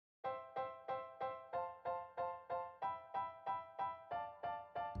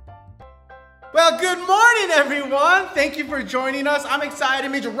Well, good morning, everyone. Thank you for joining us. I'm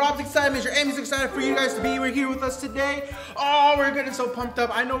excited. Major Rob's excited. Major Amy's excited for you guys to be here with us today. Oh, we're getting so pumped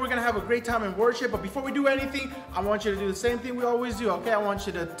up. I know we're going to have a great time in worship, but before we do anything, I want you to do the same thing we always do, okay? I want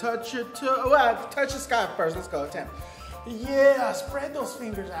you to touch your toe. Well, touch the sky first. Let's go, 10. Yeah, spread those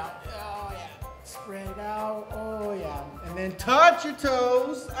fingers out. Oh, yeah. Spread it out. Oh, yeah. And then touch your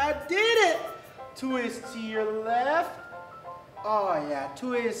toes. I did it. Twist to your left. Oh yeah,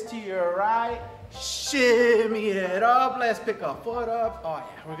 twist to your right, shimmy it up, let's pick a foot up. Oh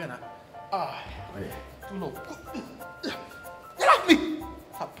yeah, we're gonna, do a little, get off me!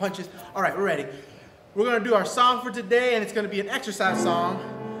 Hot punches. All right, we're ready. We're gonna do our song for today, and it's gonna be an exercise song.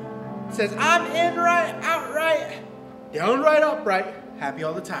 It says, I'm in right, out right, down right, upright, happy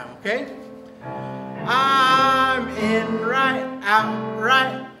all the time, okay? I'm in right, out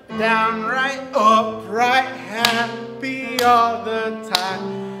right, down right, upright, happy all the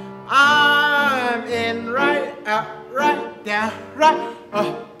time. I'm in right, out right, down right,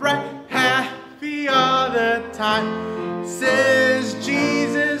 upright, happy all the time. Says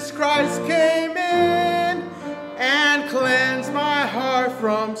Jesus Christ came in and cleansed my heart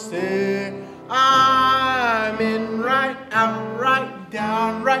from sin. I'm in right, out right,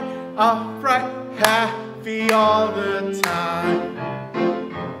 down right, upright, happy all the time.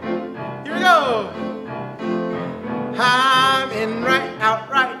 Here we go. I'm in right, out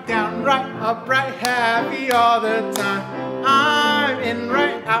right, down right, upright, happy all the time. I'm in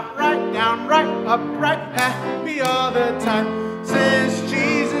right, out right, down right, upright, happy all the time. Since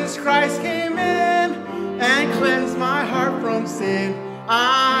Jesus Christ came in and cleansed my heart from sin.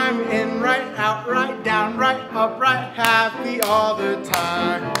 I'm in right, out right, down right, upright, happy all the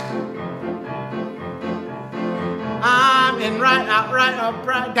time. I'm in right, out right,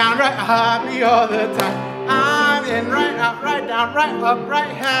 upright, down right, happy all the time. I'm in right, out right, down right,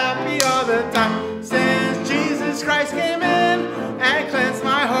 upright, happy all the time. Since Jesus Christ came in and cleansed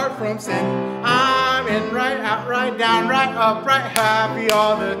my heart from sin. I'm in right, out right, down right, upright, happy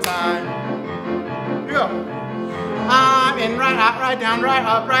all the time. Here we go. I'm in right, out right, down right,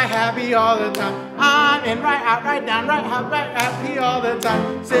 upright, happy all the time. I'm in right, out right, down right, upright, happy all the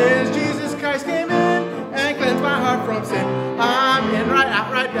time. Since Jesus Christ came in and cleanse my heart from sin. I'm in right,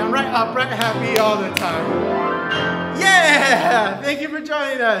 out right, down right, upright, happy all the time. Yeah! Thank you for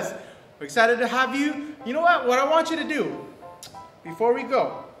joining us. We're excited to have you. You know what I want you to do before we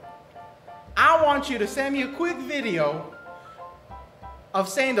go, I want you to send me a quick video of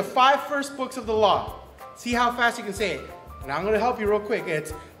saying the 5 first books of the law. See how fast you can say it. And I'm going to help you real quick.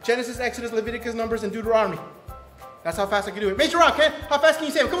 It's Genesis, Exodus, Leviticus, Numbers, and Deuteronomy. That's how fast I can do it. Major Rock, okay? How fast can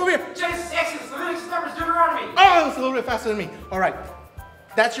you say it? Come over here. Genesis, Exodus, Leviticus, Numbers, Deuteronomy. Oh, it's a little bit faster than me. All right.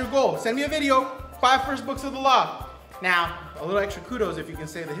 That's your goal. Send me a video, 5 first books of the law. Now, a little extra kudos if you can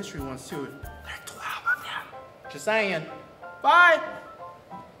say the history ones too. There are 12 of them. Just saying. Bye.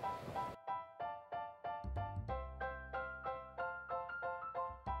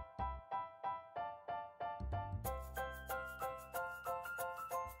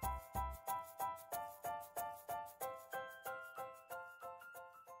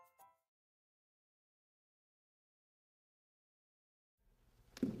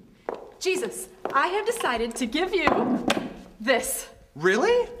 Jesus, I have decided to give you this.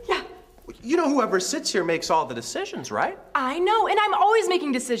 Really? Yeah. You know whoever sits here makes all the decisions, right? I know, and I'm always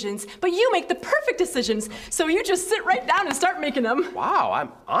making decisions, but you make the perfect decisions, so you just sit right down and start making them. Wow,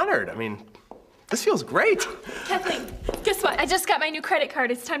 I'm honored. I mean, this feels great. Kathleen, guess what? I just got my new credit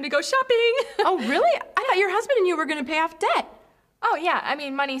card. It's time to go shopping. Oh, really? I thought your husband and you were going to pay off debt. Oh, yeah. I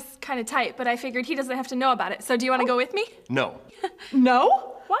mean, money's kind of tight, but I figured he doesn't have to know about it. So do you want to go with me? No. No?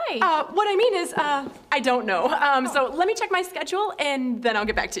 Why? What I mean is, I don't know. So let me check my schedule, and then I'll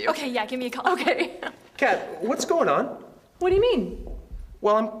get back to you. Okay, yeah, give me a call. Okay. Kat, what's going on? What do you mean?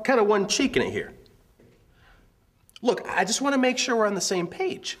 Well, I'm kind of one cheeking it here. Look, I just want to make sure we're on the same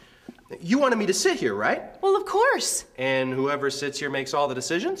page. You wanted me to sit here, right? Well, of course. And whoever sits here makes all the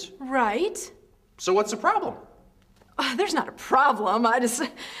decisions? Right. So what's the problem? There's not a problem. I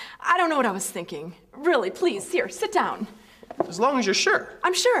don't know what I was thinking. Really, please, here, sit down. As long as you're sure.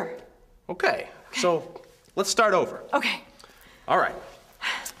 I'm sure. Okay, so let's start over. Okay. All right.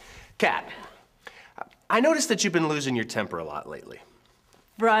 Kat, I noticed that you've been losing your temper a lot lately.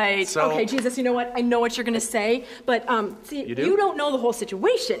 Right. So- Okay, Jesus, you know what? I know what you're gonna say, but see, You do? you don't know the whole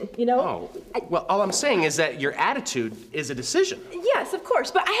situation, you know? Oh, well, all I'm saying is that your attitude is a decision. Yes, of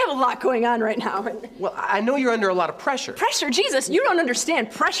course, but I have a lot going on right now. Well, I know you're under a lot of pressure. Pressure? Jesus, you don't understand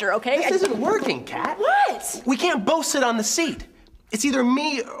pressure, okay? This isn't working, Kat. What? We can't both sit on the seat. It's either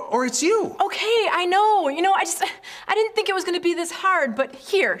me or it's you. Okay, I know. You know, I didn't think it was gonna be this hard, but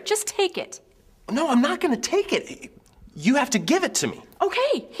here, just take it. No, I'm not going to take it. You have to give it to me.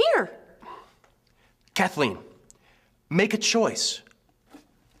 Okay, here. Kathleen, make a choice.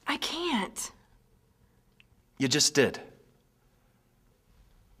 I can't. You just did.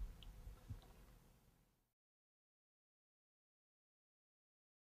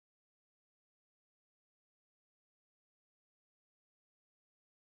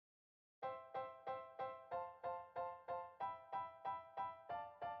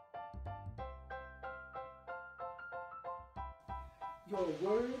 Your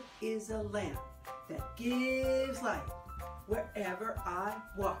word is a lamp that gives light wherever I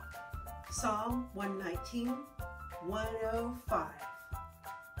walk. Psalm 119, 105.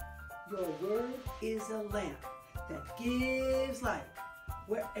 Your word is a lamp that gives light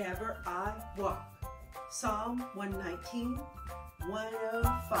wherever I walk. Psalm 119,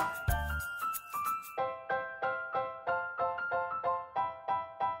 105.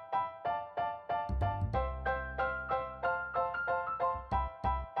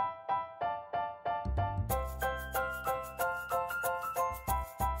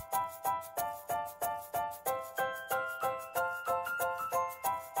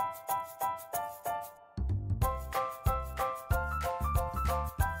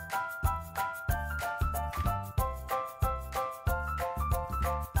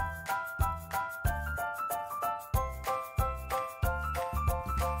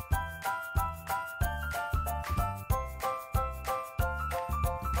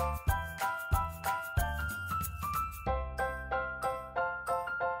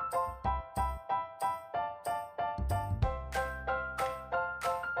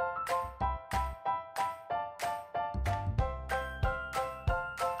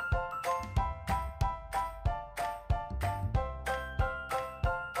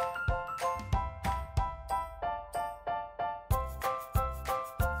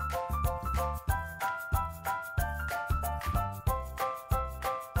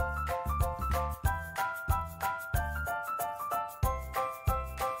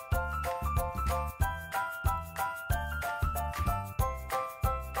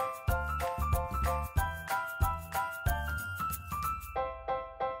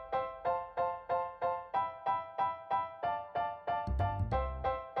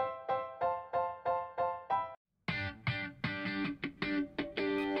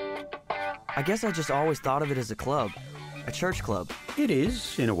 I guess I just always thought of it as a club, a church club. It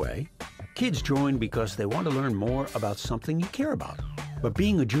is, in a way. Kids join because they want to learn more about something you care about. But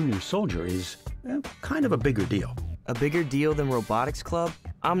being a junior soldier is kind of a bigger deal. A bigger deal than robotics club?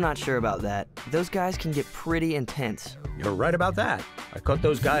 I'm not sure about that. Those guys can get pretty intense. You're right about that. I caught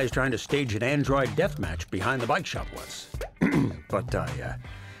those guys trying to stage an android death match behind the bike shop once. But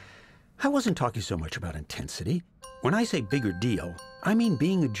I wasn't talking so much about intensity. When I say bigger deal, I mean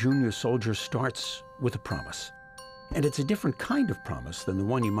being a junior soldier starts with a promise. And it's a different kind of promise than the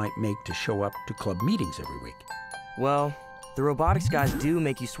one you might make to show up to club meetings every week. Well, the robotics guys do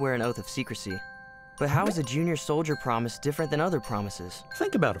make you swear an oath of secrecy. But how is a junior soldier promise different than other promises?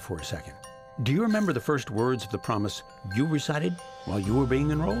 Think about it for a second. Do you remember the first words of the promise you recited while you were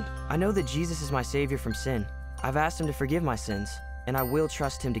being enrolled? I know that Jesus is my savior from sin. I've asked him to forgive my sins, and I will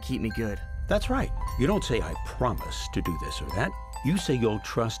trust him to keep me good. That's right. You don't say, I promise to do this or that. You say you'll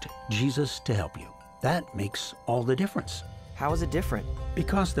trust Jesus to help you. That makes all the difference. How is it different?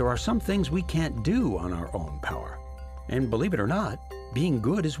 Because there are some things we can't do on our own power. And believe it or not, being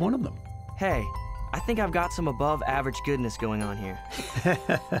good is one of them. Hey, I think I've got some above average goodness going on here.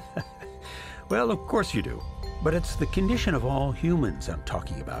 Well, of course you do. But it's the condition of all humans I'm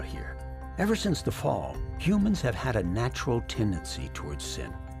talking about here. Ever since the fall, humans have had a natural tendency towards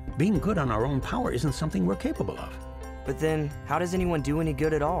sin. Being good on our own power isn't something we're capable of. But then, how does anyone do any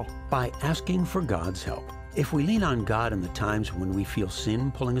good at all? By asking for God's help. If we lean on God in the times when we feel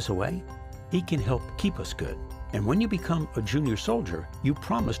sin pulling us away, He can help keep us good. And when you become a junior soldier, you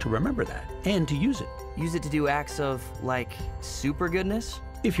promise to remember that and to use it. Use it to do acts of, like, super goodness?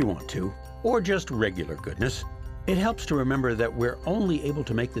 If you want to, or just regular goodness. It helps to remember that we're only able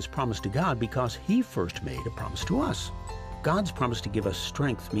to make this promise to God because He first made a promise to us. God's promise to give us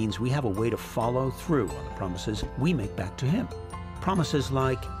strength means we have a way to follow through on the promises we make back to Him. Promises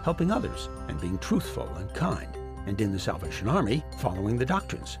like helping others and being truthful and kind. And in the Salvation Army, following the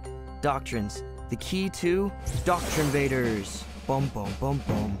doctrines. Doctrines. The key to Doctrine Vaders. Bum, bum, bum,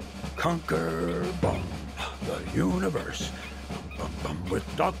 bum. Conquer, bum, the universe. Bum, bum, with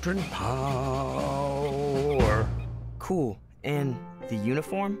doctrine power. Cool. And the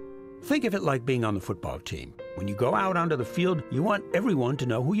uniform? Think of it like being on the football team. When you go out onto the field, you want everyone to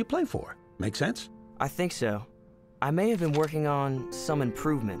know who you play for. Make sense? I think so. I may have been working on some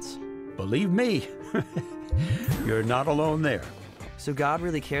improvements. Believe me, you're not alone there. So God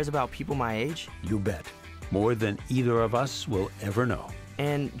really cares about people my age? You bet. More than either of us will ever know.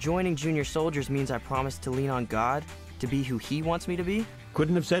 And joining Junior Soldiers means I promise to lean on God to be who He wants me to be?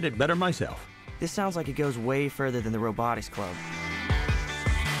 Couldn't have said it better myself. This sounds like it goes way further than the Robotics Club.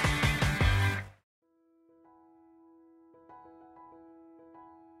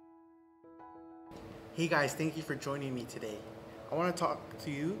 Hey guys, thank you for joining me today. I want to talk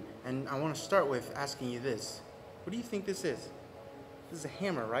to you, and I want to start with asking you this. What do you think this is? This is a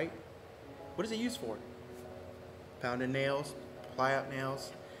hammer, right? What is it used for? Pounding nails, ply out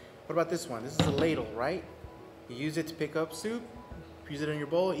nails. What about this one? This is a ladle, right? You use it to pick up soup, use it in your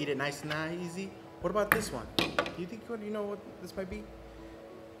bowl, eat it nice and easy. What about this one? Do you know what this might be?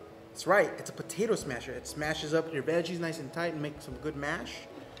 That's right, it's a potato smasher. It smashes up your veggies nice and tight and makes some good mash.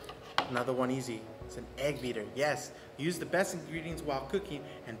 Another one easy. It's an egg beater. Yes, use the best ingredients while cooking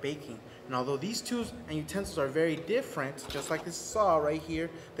and baking. And although these tools and utensils are very different, just like this saw right here,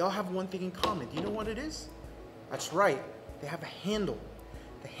 they all have one thing in common. Do you know what it is? That's right, they have a handle.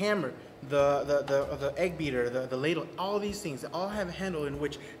 The hammer, the egg beater, the ladle, all these things, they all have a handle in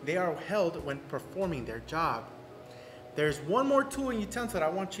which they are held when performing their job. There's one more tool and utensil that I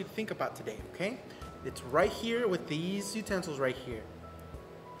want you to think about today, okay? It's right here with these utensils right here.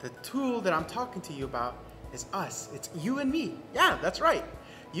 The tool that I'm talking to you about is us. It's you and me. Yeah, that's right.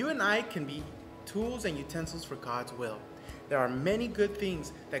 You and I can be tools and utensils for God's will. There are many good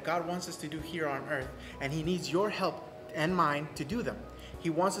things that God wants us to do here on earth, and He needs your help and mine to do them.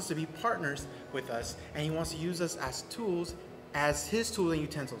 He wants us to be partners with us, and He wants to use us as tools, as His tools and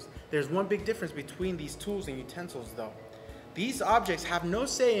utensils. There's one big difference between these tools and utensils, though. These objects have no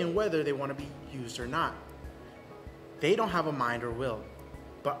say in whether they want to be used or not. They don't have a mind or will.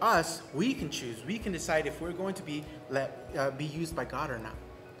 But us, we can choose. We can decide if we're going to be used by God or not.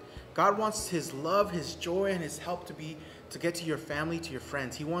 God wants His love, His joy, and His help to get to your family, to your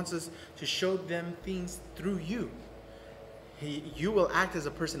friends. He wants us to show them things through you. You will act as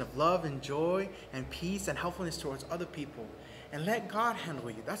a person of love and joy and peace and helpfulness towards other people. And let God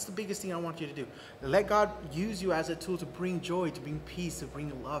handle you. That's the biggest thing I want you to do. Let God use you as a tool to bring joy, to bring peace, to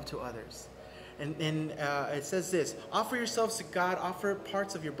bring love to others. And it says this: offer yourselves to God, offer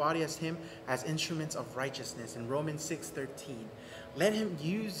parts of your body as Him as instruments of righteousness in Romans 6:13. Let Him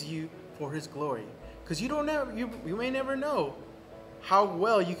use you for His glory, because you may never know how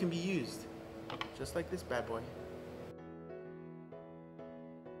well you can be used, just like this bad boy.